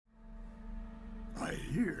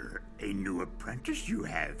hear a new apprentice you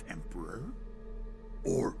have, Emperor?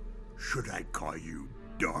 Or should I call you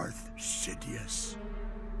Darth Sidious?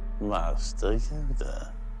 Master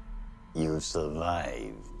Yoda, you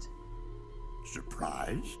survived.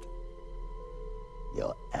 Surprised?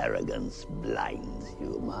 Your arrogance blinds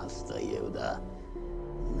you, Master Yoda.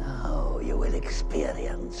 Now you will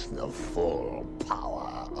experience the full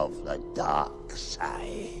power of the dark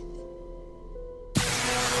side.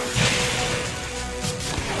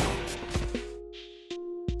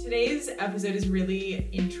 Today's episode is really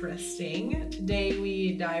interesting. Today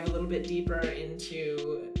we dive a little bit deeper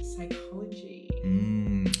into psychology.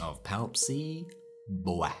 Of Palpsy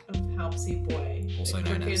Boy. Of Palpsy Boy. Also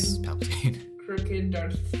known as Palpatine. Crooked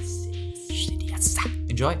Darth Sidious.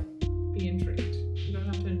 Enjoy. Be intrigued. You don't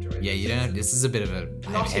have to enjoy it. Yeah, you don't. This is a bit of a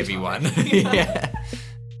Naughty heavy one. topic. Yeah.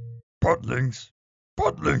 Podlings.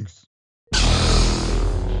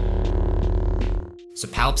 So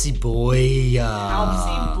Palpsy Boy.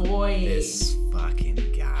 Palpsy Boy. This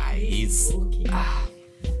fucking guy. He's. spooky.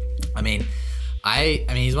 I mean,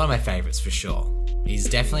 he's one of my favorites for sure. He's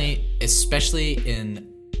definitely, especially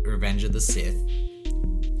in Revenge of the Sith,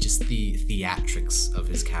 just the theatrics of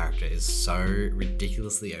his character is so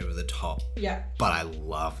ridiculously over the top. Yeah. But I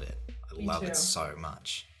love it. I Me love too. it so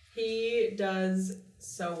much. He does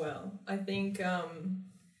so well. I think, I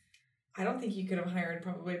don't think you could have hired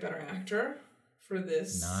probably a better actor for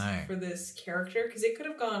this character, because it could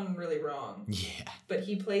have gone really wrong. Yeah. But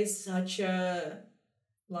he plays such a,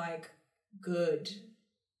 good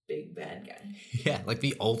big bad guy. Yeah, like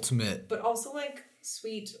the ultimate. But also,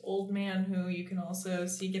 sweet old man who you can also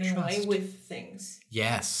see getting away Trust. with things.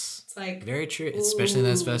 Yes. It's like... Very true, especially in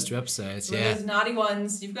those ooh, first two episodes. for Yeah. those naughty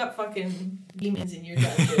ones, you've got fucking demons in your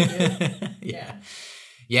dungeon, dude. Yeah.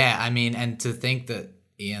 Yeah, I mean, and to think that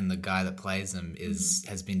Ian, the guy that plays him,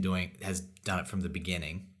 has done it from the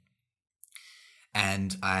beginning.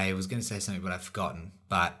 And I was going to say something, but I've forgotten.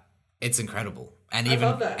 But it's incredible, and I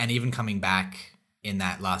love that. even coming back in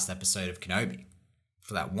that last episode of Kenobi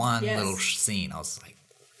for that one Yes. little scene, I was like,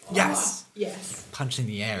 yes, Yes. punch in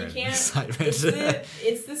the air You and can't... excitement.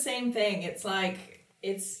 It's the same thing. It's like...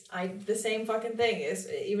 the same fucking thing. Is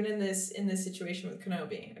even in this situation with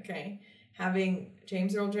Kenobi, okay? Having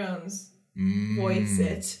James Earl Jones voice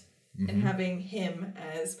it and having him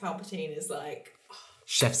as Palpatine is like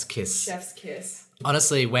Chef's kiss. chef's kiss.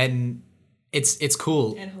 Honestly, when it's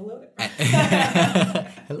cool. And hello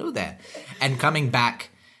there. Hello there. And coming back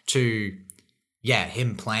to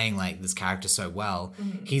him playing like this character so well.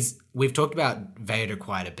 We've talked about Vader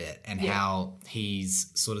quite a bit and how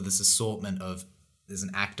he's sort of this assortment of, there's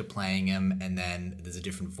an actor playing him, and then there's a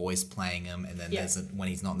different voice playing him, and then when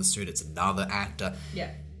he's not in the suit, it's another actor.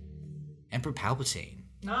 Yeah. Emperor Palpatine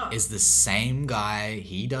Nah. is the same guy.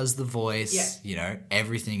 He does the voice. Yeah. You know,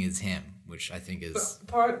 everything is him, which I think is...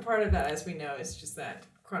 Part of that, as we know, is just that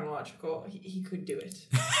chronological. He could do it.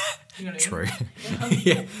 You know what True. I mean?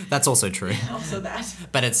 Yeah, that's also true. Also that.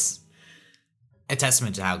 But it's a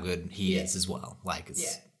testament to how good he Yeah. is as well. Like, it's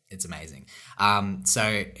Yeah. it's amazing.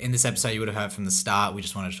 So in this episode, you would have heard from the start, we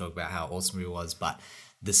just wanted to talk about how awesome he was, but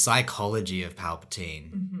the psychology of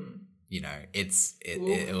Palpatine, you know, it's big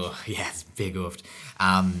oofed.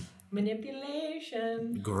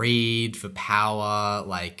 Manipulation. Greed for power,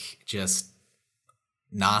 like just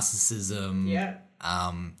narcissism. Yeah.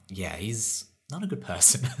 He's not a good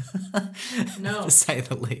person. No. To say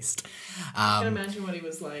the least. I can imagine what he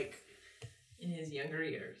was like in his younger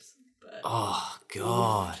years. But Oh,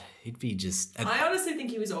 God. He'd be just... I honestly think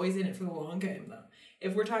he was always in it for the long game, though.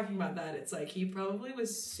 If we're talking about that, it's like he probably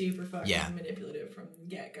was super fucking manipulative from the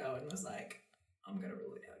get-go and was like, I'm going to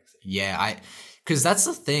rule the galaxy. Yeah, because that's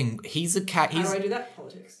the thing. He's a cat. How do I do that?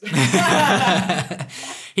 Politics.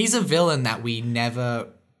 He's a villain that we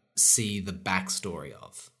never see the backstory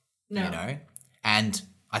of. No. You know? And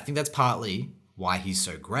I think that's partly why he's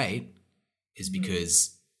so great, is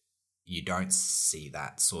because you don't see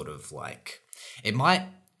that sort of like...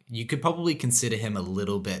 You could probably consider him a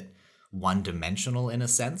little bit one-dimensional in a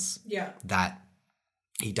sense. Yeah. That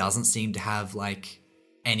he doesn't seem to have like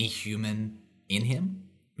any human in him.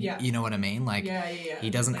 Yeah. You know what I mean? Like, Yeah. he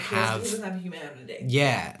doesn't Like, have... He doesn't have humanity.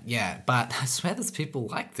 Yeah. But I swear there's people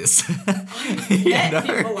like this. I've met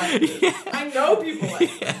people like this. Yeah. I know people like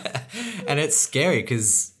this. Yeah. And it's scary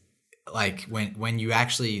because, like, when you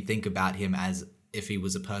actually think about him as if he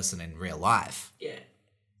was a person in real life, Yeah.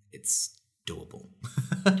 it's doable.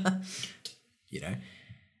 You know?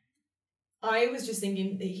 I was just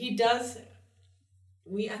thinking, he does...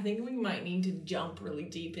 I think we might need to jump really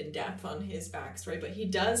deep in depth on his backstory, but he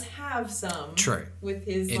does have some. True. With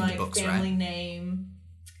his In the books, family right? name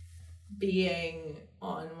being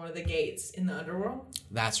on one of the gates in the underworld.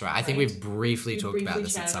 That's right. I think we've briefly talked about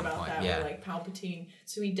this at chatted some about point. that, Yeah. where, like Palpatine.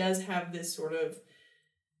 So he does have this sort of,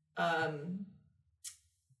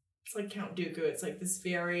 it's like Count Dooku. It's like this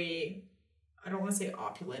very, I don't want to say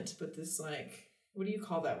opulent, but this like, what do you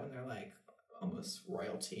call that when they're like almost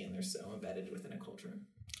royalty and they're so embedded within a culture?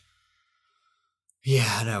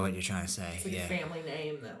 Yeah, I know what you're trying to say. It's like yeah. a family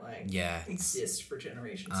name that like exists for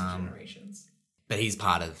generations and generations. But he's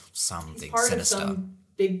part of something Part sinister. of some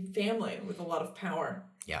big family with a lot of power.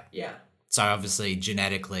 Yeah. Yeah. So obviously,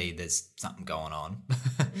 genetically, there's something going on,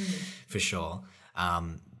 for sure.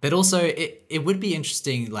 But also, it would be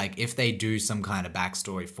interesting, like, if they do some kind of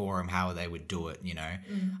backstory for him, how they would do it, you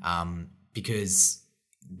know? Because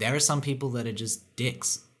there are some people that are just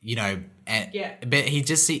dicks, you know? And, But he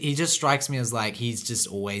just strikes me as, like, he's just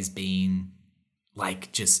always been,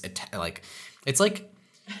 like, just, like, it's like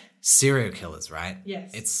serial killers, right?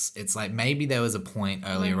 Yes. It's like maybe there was a point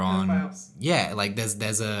earlier on. Pedophiles. Yeah, like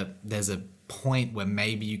there's a point where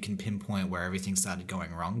maybe you can pinpoint where everything started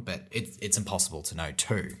going wrong, but it's impossible to know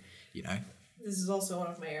too, you know? This is also one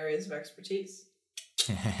of my areas of expertise.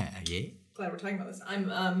 Yeah. Glad we're talking about this.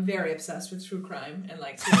 I'm very obsessed with true crime and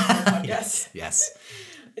like podcasts. Yes.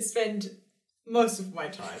 I spend most of my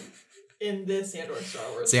time in this and/or Star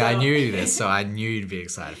Wars. See, I knew this, so I knew you'd be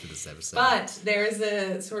excited for this episode. But there's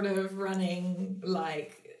a sort of running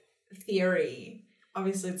like theory.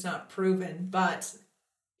 Obviously, it's not proven, but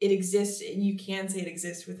it exists. You can say it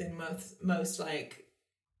exists within most like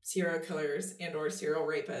serial killers and/or serial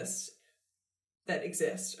rapists that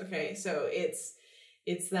exist. Okay, so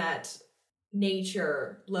it's that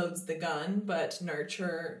nature loads the gun, but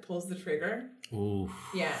nurture pulls the trigger. Ooh.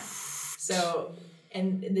 Yeah. So,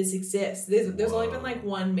 and this exists. There's only been like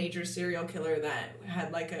one major serial killer that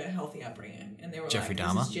had like a healthy upbringing, and they were Jeffrey like,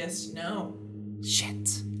 Dahmer? "This is just no." Shit.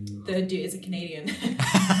 The dude is a Canadian.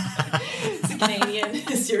 It's a Canadian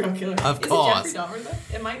serial killer. Of is course. It Jeffrey Dahmer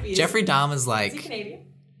though? It might be. Jeffrey Dahmer's Is like he Canadian?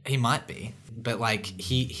 he might be, but like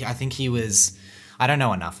he I think he was. I don't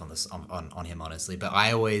know enough on this on him honestly, but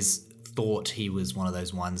I always thought he was one of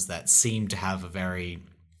those ones that seemed to have a very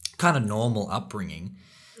kind of normal upbringing.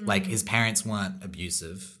 Like his parents weren't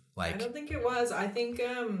abusive. Like I don't think it was. I think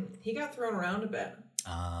he got thrown around a bit.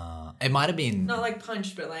 It might have been Not like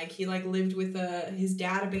punched, but like he like lived with his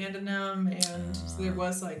dad abandoned him, and so there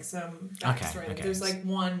was like some backstory. Okay. There's like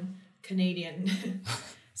one Canadian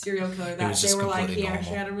serial killer that was they just were like completely he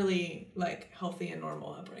actually normal. had a really like healthy and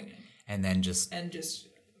normal upbringing, and then just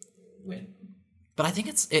went. But I think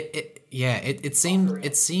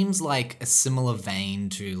it seems like a similar vein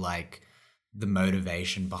to like the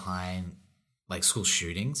motivation behind like school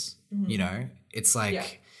shootings. You know, it's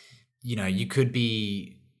like you know, you could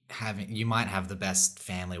be you might have the best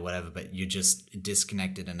family, whatever, but you're just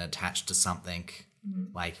disconnected and attached to something.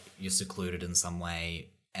 Like you're secluded in some way,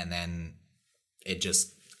 and then it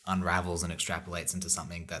just unravels and extrapolates into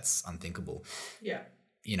something that's unthinkable. Yeah,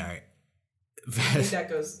 you know. I think that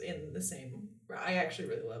goes in the same. I actually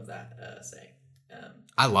really love that saying.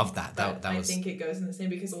 I love that. That I was. think it goes in the same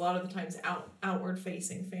because a lot of the times outward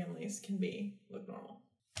facing families can look normal.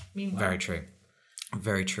 Meanwhile, Very true.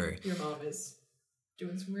 Very true. Your mom is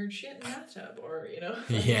doing some weird shit in the bathtub, or you know,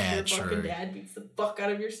 Yeah, your true. fucking dad beats the fuck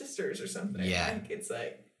out of your sisters or something. Yeah. Like, it's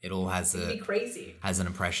like It all has it'd be crazy. has an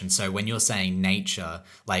impression. So when you're saying nature,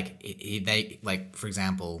 like they like for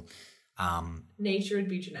example, Nature would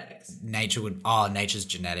be genetics. nature's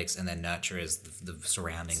genetics, and then nurture is the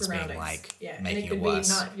surroundings being like and making it could it worse.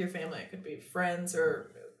 be not your family. It could be friends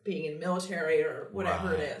or being in military or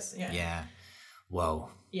whatever it is. Yeah. Yeah. Whoa.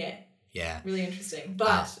 Yeah. Yeah. Really interesting.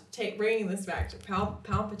 But bringing this back to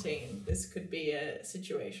Palpatine, this could be a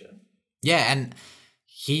situation. Yeah, and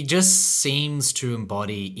he just seems to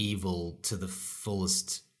embody evil to the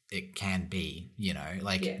fullest it can be, you know.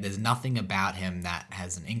 Like there's nothing about him that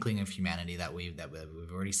has an inkling of humanity that we've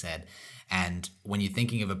already said. And when you're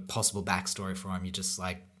thinking of a possible backstory for him, you're just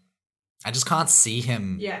like, I just can't see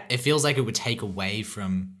him. Yeah. It feels like it would take away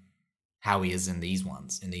from how he is in these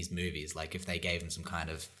movies. Like if they gave him some kind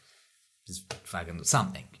of just fucking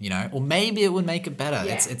something, you know, or maybe it would make it better.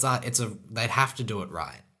 Yeah. They'd have to do it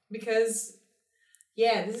right. Because,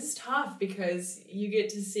 yeah, this is tough because you get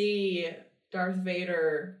to see Darth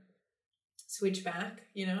Vader switch back,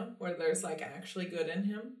 you know, where there's like actually good in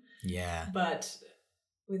him. Yeah. But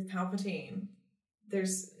with Palpatine,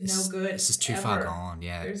 there's no good. This is too ever. far gone.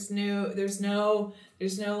 Yeah. There's no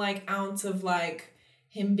like ounce of like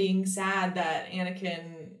him being sad that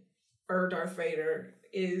Anakin or Darth Vader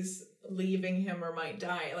is leaving him or might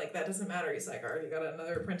die. Like that doesn't matter. He's like already got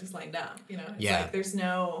another apprentice lined up, you know. It's like there's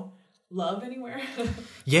no love anywhere.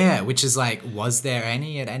 Yeah, which is like, was there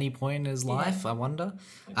any at any point in his life? I wonder.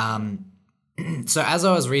 So as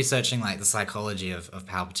I was researching like the psychology of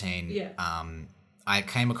Palpatine, I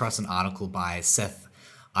came across an article by Seth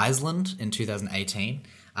Island in 2018,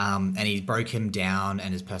 and he broke him down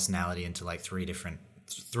and his personality into like three different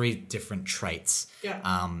traits.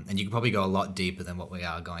 And you could probably go a lot deeper than what we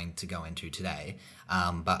are going to go into today.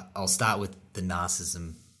 But I'll start with the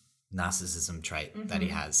narcissism trait that he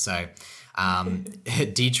has. So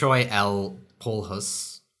Detroit L.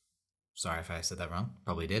 Paulhus, sorry if I said that wrong,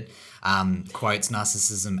 probably did, quotes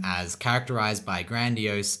narcissism as characterized by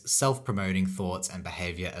grandiose, self-promoting thoughts and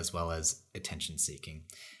behavior as well as attention-seeking.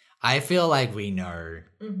 I feel like we know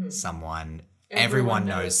someone. Everyone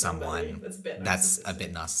knows someone that's a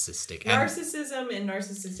bit narcissistic. Narcissism and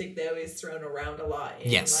narcissistic, they always thrown around a lot in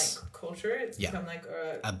like culture. It's become like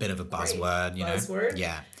a bit of a buzzword, you know? Buzzword.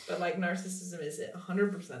 Yeah. But like narcissism is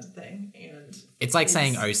 100% a thing. And it's like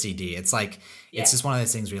saying OCD. It's like, it's just one of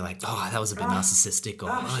those things where you're like, oh, that was a bit narcissistic.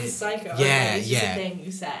 Or, she's psycho. Yeah, it's just a thing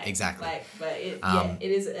you say. Exactly. Like, but it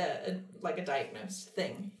is like a diagnosed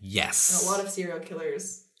thing. Yes. And a lot of serial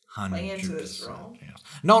killers play into this role. Yes.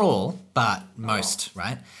 Not all, but most,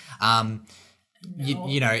 right?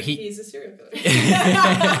 You know, he's a serial killer.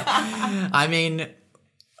 I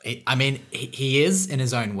mean, he is in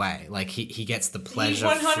his own way. Like he gets the pleasure.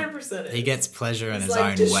 100%. He gets pleasure in his like, own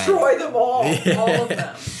way. Destroy them all of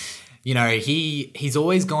them. You know, he's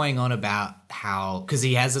always going on about how, because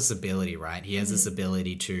he has this ability, right? He has this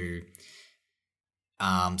ability to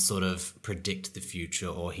sort of predict the future,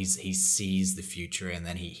 or he sees the future, and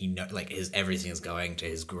then he know, like everything is going to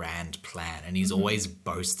his grand plan, and he's always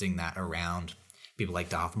boasting that around people like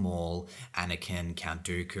Darth Maul, Anakin, Count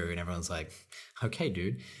Dooku, and everyone's like, okay,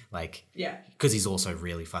 dude, like, because he's also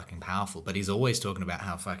really fucking powerful, but he's always talking about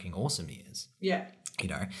how fucking awesome he is. Yeah, you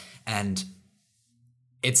know, and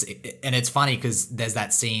it's funny because there's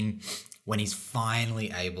that scene when he's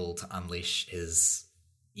finally able to unleash his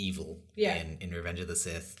evil in Revenge of the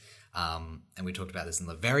Sith, and we talked about this in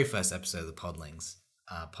the very first episode of the Podlings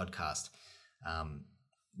podcast,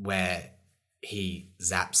 where he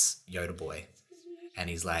zaps Yoda Boy, and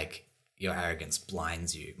he's like, "Your arrogance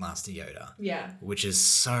blinds you, Master Yoda." Yeah, which is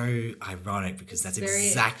so ironic because that's it's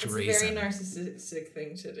exact it's reason. A very narcissistic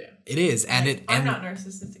thing to do. It is, I'm not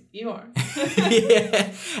narcissistic. You are.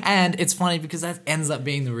 Yeah, and it's funny because that ends up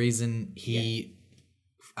being the reason he,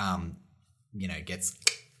 you know, gets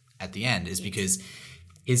at the end, is because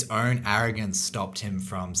his own arrogance stopped him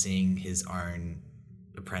from seeing his own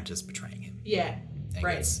apprentice betraying him. Yeah,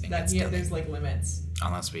 right. There's like limits.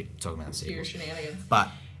 Unless we talk about to your shenanigans.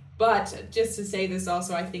 But just to say this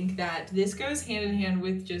also, I think that this goes hand in hand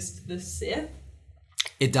with just the Sith.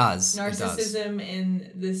 It does. Narcissism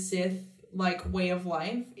in the Sith like way of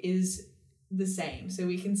life is the same. So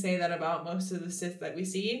we can say that about most of the Sith that we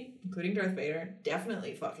see, including Darth Vader,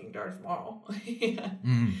 definitely fucking Darth Maul.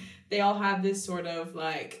 They all have this sort of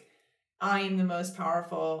like, I am the most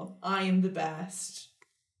powerful, I am the best.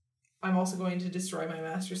 I'm also going to destroy my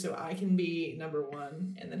master so I can be number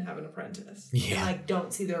one and then have an apprentice. Yeah. And like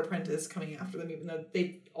don't see their apprentice coming after them even though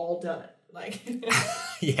they've all done it. Like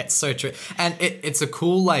yeah, it's so true. And it's a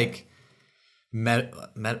cool like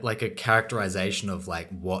like a characterization of like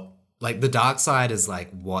what, like the dark side is like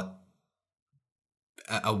what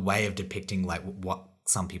a way of depicting like what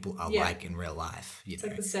some people are like in real life. You know?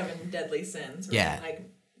 Like the 7 deadly sins. Right? Yeah. Like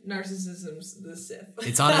narcissism's the Sith.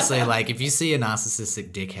 It's honestly like if you see a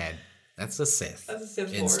narcissistic dickhead, that's a Sith. That's a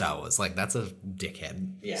Sith in Lord. Star Wars. Like that's a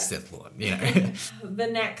dickhead Sith Lord. You know. The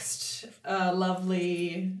next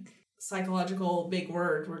lovely psychological big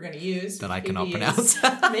word we're going to use that I cannot pronounce,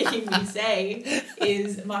 making me say,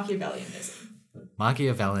 is Machiavellianism.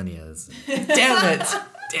 Machiavellianism.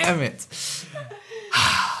 Damn it.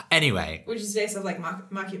 Anyway, which is based off like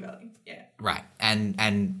Machiavelli. Yeah. Right, and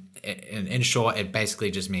in short, it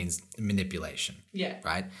basically just means manipulation. Yeah.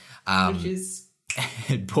 Right. Which is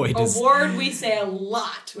boy, does a word we say a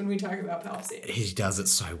lot when we talk about Palpatine. He does it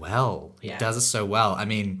so well. He does it so well. I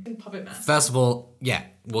mean, puppet master. First of all, yeah,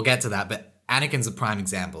 we'll get to that, but Anakin's a prime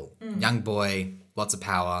example. Young boy, lots of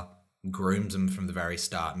power, grooms him from the very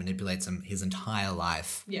start, manipulates him his entire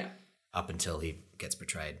life. Yeah. Up until he gets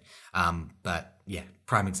betrayed. But yeah,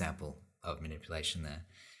 prime example of manipulation there.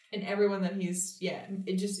 And everyone that he's,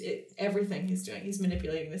 everything he's doing. He's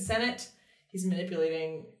manipulating the Senate. He's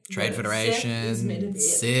manipulating Trade Federation,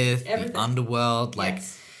 Sith, the underworld. Like,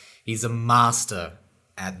 he's a master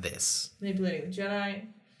at this. Manipulating the Jedi.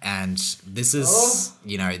 And this is,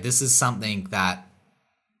 this is something that,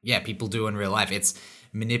 people do in real life. It's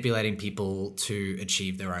manipulating people to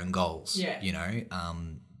achieve their own goals. Yeah.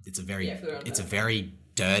 it's a very Yeah, it's a very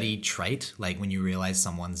dirty trait. Like when you realize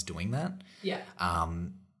someone's doing that. Yeah.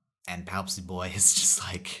 And Palpsy Boy is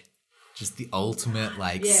just the ultimate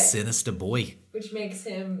like Yeah. sinister boy. Which makes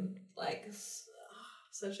him like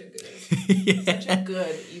such a good, Yeah. such a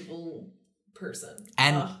good evil person.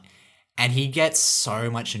 And he gets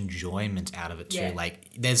so much enjoyment out of it too. Yeah.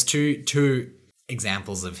 Like there's two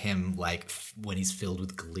examples of him like when he's filled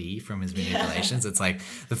with glee from his manipulations. It's like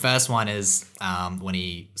the first one is when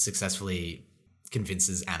he successfully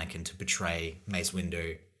convinces Anakin to betray Mace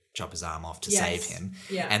Windu, chop his arm off to save him.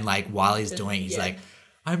 Yeah. And like while he's doing it, he's like,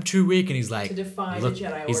 I'm too weak, and he's like to defy the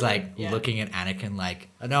Jedi he's Order. like looking at Anakin like,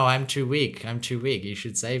 oh, no, I'm too weak, you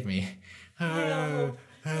should save me. I'm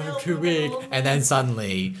too weak. And then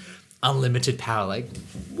suddenly unlimited power, like,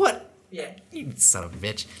 what? Yeah. You son of a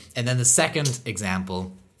bitch. And then the second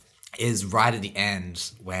example is right at the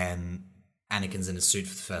end when Anakin's in a suit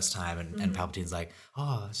for the first time and Palpatine's like,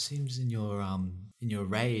 oh, it seems in your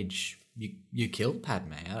rage you killed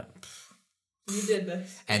Padme. You did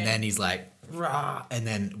this. And then he's like, rah. And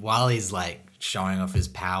then while he's like showing off his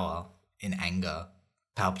power in anger,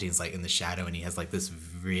 Palpatine's like in the shadow and he has like this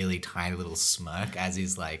really tiny little smirk as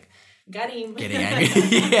he's like Got him. getting angry.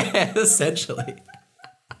 Yeah, essentially.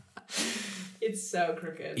 It's so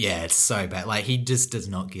crooked. Yeah, it's so bad. Like he just does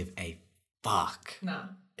not give a fuck Nah.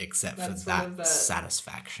 except That's for sort of that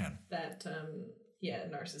satisfaction. That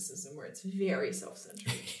narcissism where it's very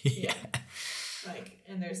self-centered. Yeah. Like,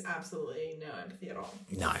 and there's absolutely no empathy at all.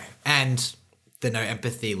 No. And the no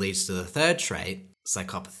empathy leads to the third trait,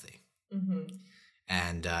 psychopathy. Mm-hmm.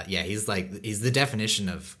 And he's the definition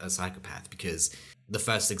of a psychopath because the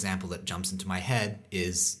first example that jumps into my head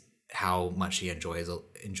is how much he enjoys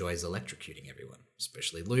electrocuting everyone,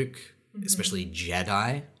 especially Luke, especially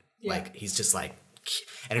Jedi. Yeah. Like he's just like,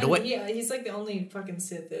 Yeah, he's like the only fucking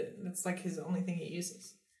Sith that's like his only thing he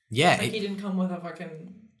uses. yeah, It's like he didn't come with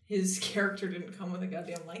his character didn't come with a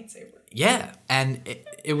goddamn lightsaber. yeah, and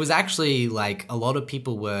it was actually like a lot of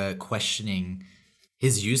people were questioning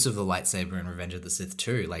his use of the lightsaber in Revenge of the Sith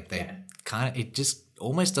too. Like they it just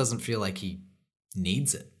almost doesn't feel like he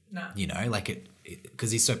needs it. No. You know, like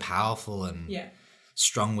because he's so powerful and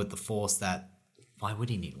strong with the Force that why would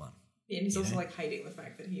he need one? Yeah, and he's also like hiding the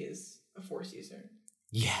fact that he is a Force user.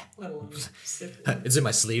 Yeah. Let alone Sith. It's in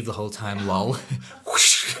my sleeve the whole time, lol.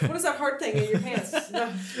 Whoosh. What is that heart thing in your pants?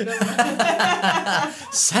 No.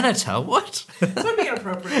 Senator, what? It's not being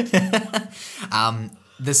inappropriate.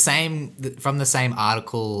 From the same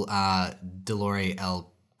article, Delore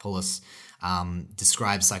L. Pullis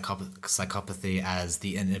describes psychopathy as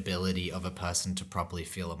the inability of a person to properly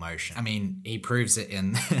feel emotion. I mean, he proves it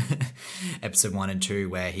in episode 1 and 2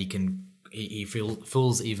 where he can he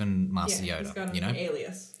fools even Master Yoda. He's got you know, an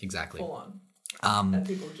alias. exactly. Full on. That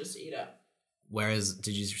people just eat up. Whereas,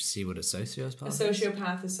 did you see what a sociopath? A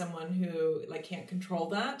sociopath is someone who like can't control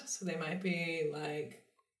that, so they might be like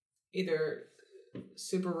either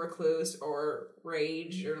super recluse or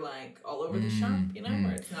rage or like all over the shop, you know,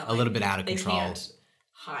 where it's not a little bit out of they control. Can't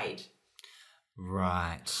hide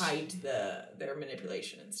Right. their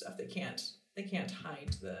manipulation and stuff. They can't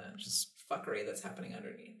hide the just fuckery that's happening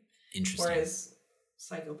underneath. Interesting. Whereas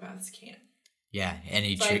psychopaths can't. Yeah, and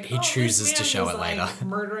he It's like, chooses this to man show who's, it later. like,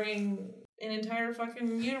 murdering an entire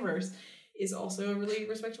fucking universe is also a really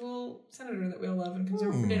respectable senator that we all love and comes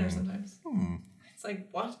over for dinner sometimes. It's like,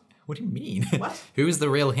 what? What do you mean? What? Who is the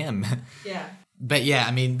real him? Yeah. But yeah,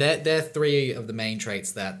 I mean, they're three of the main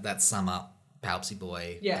traits that sum up Palpsy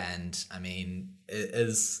Boy. Yeah. And I mean,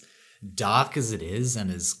 as dark as it is and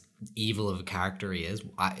as evil of a character he is,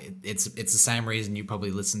 it's the same reason you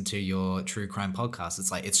probably listen to your true crime podcast.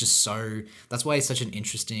 It's like, it's just so, that's why he's such an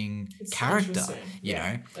interesting character, you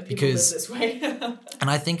know, that because live this way.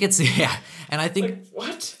 and I think it's, and I think, like,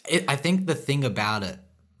 what? I think the thing about it,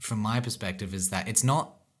 from my perspective, is that it's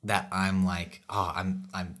not that I'm like, oh, I'm.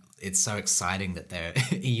 It's so exciting that they're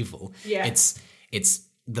evil. Yeah. It's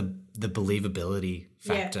the believability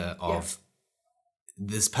factor of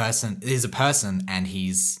this person is a person and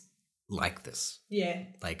he's like this. Yeah.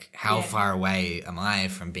 Like, how far away am I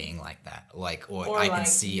from being like that? Like, or I like can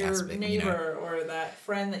see your aspect, neighbor or that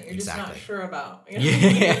friend that you're just not sure about. You know?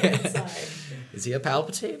 Yeah. Is he a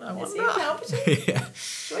Palpatine? I wonder. Is he a Palpatine? Yeah.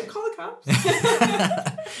 Should I call the cops?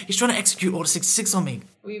 He's trying to execute Order 66 on me.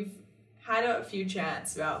 We've had a few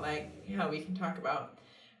chats about like how we can talk about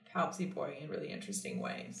Palpsy Boy in really interesting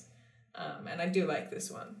ways. And I do like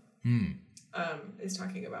this one. Is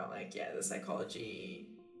talking about like, the psychology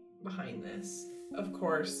behind this. Of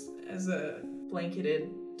course, as a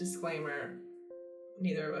blanketed disclaimer,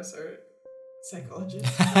 neither of us are psychologist.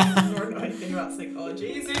 Nor know anything about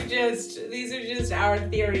psychology. These are just our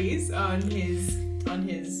theories on his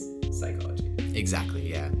psychology. Exactly,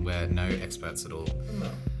 yeah. We're no experts at all. No.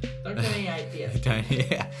 Don't get any ideas.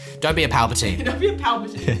 Don't be a Palpatine. Don't be a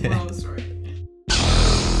Palpatine. Moral of the story.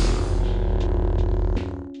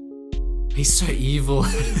 He's so evil.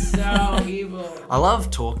 So evil. I love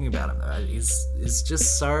talking about him though. He's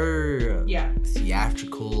just so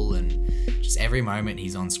theatrical, and just every moment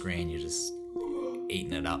he's on screen, you're just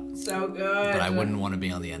eating it up. So good. But I wouldn't want to be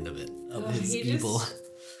on the end of it. Of his evil.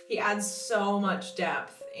 He adds so much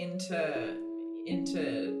depth into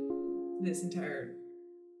this entire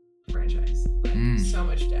franchise. Like, so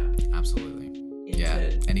much depth. Absolutely.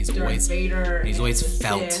 Into and he's Darth always Vader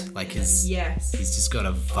felt Sith, like his yes. He's just got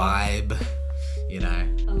a vibe, you know.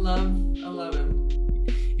 I love him.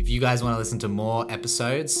 If you guys want to listen to more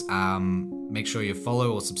episodes, make sure you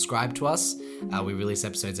follow or subscribe to us. We release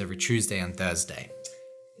episodes every Tuesday and Thursday.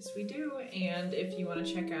 Yes, we do. And if you want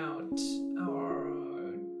to check out or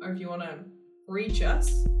if you want to reach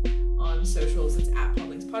us on socials, it's at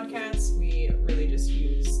Podlings Podcast. We really just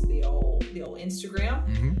use the old Instagram.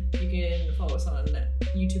 You can follow us on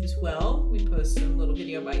YouTube as well. We post some little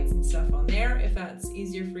video bites and stuff on there if that's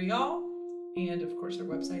easier for y'all. And of course, our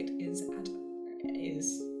website is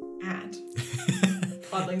at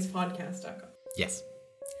podlingspodcast.com. Yes.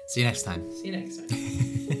 See you next time. See you next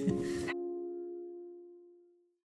time.